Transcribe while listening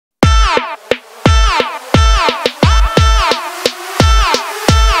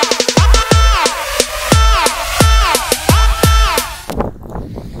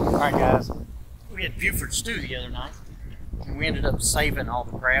Alright guys, we had Buford stew the other night, and we ended up saving all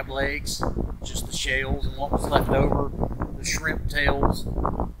the crab legs, just the shells and what was left over, the shrimp tails,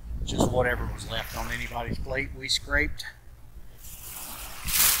 just whatever was left on anybody's plate we scraped.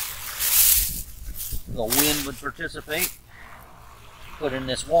 The wind would participate, put in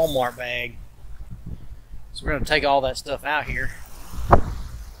this Walmart bag. So we're going to take all that stuff out here,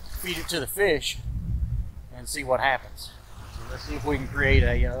 feed it to the fish, and see what happens. Let's see if we can create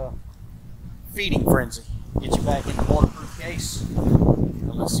a feeding frenzy. Get you back in the waterproof case,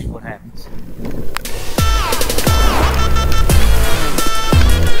 and let's see what happens.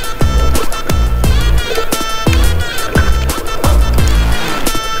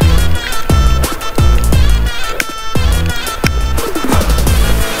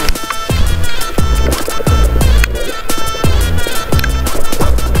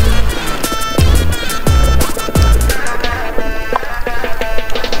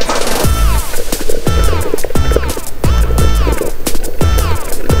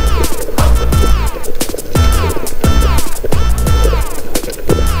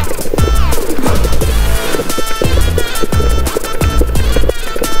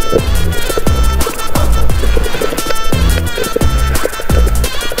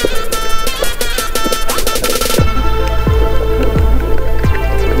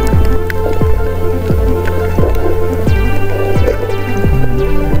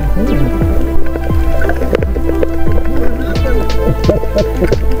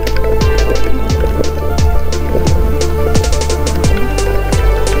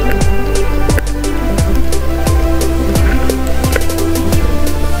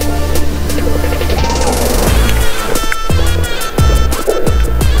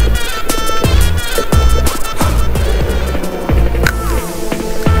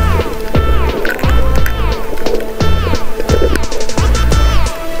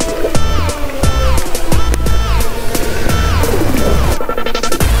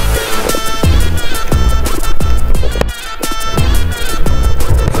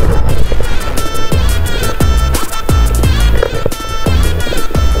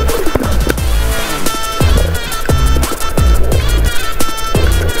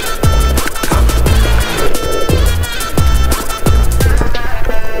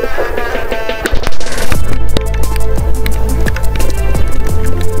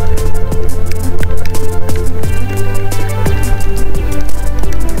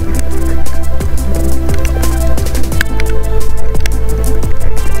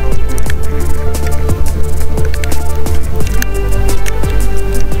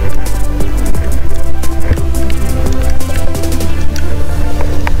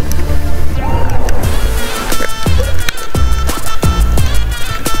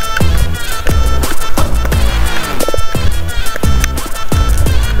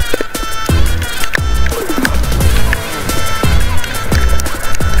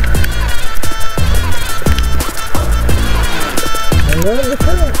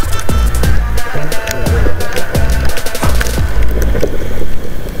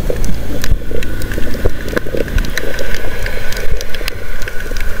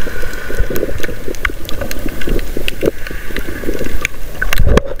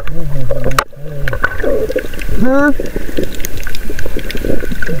 Huh?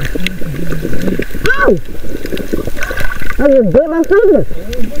 Ow! I just bit my finger.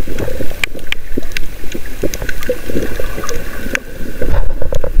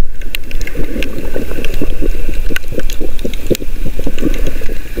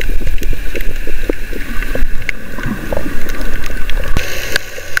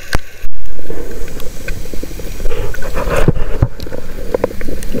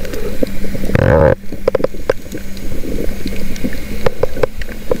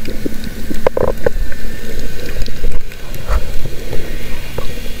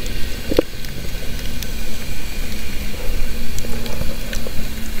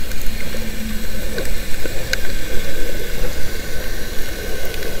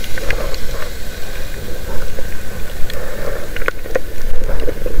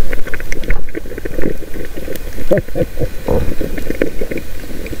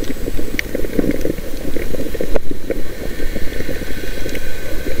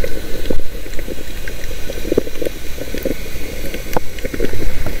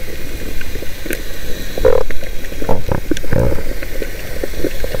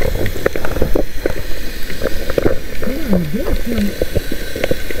 This one.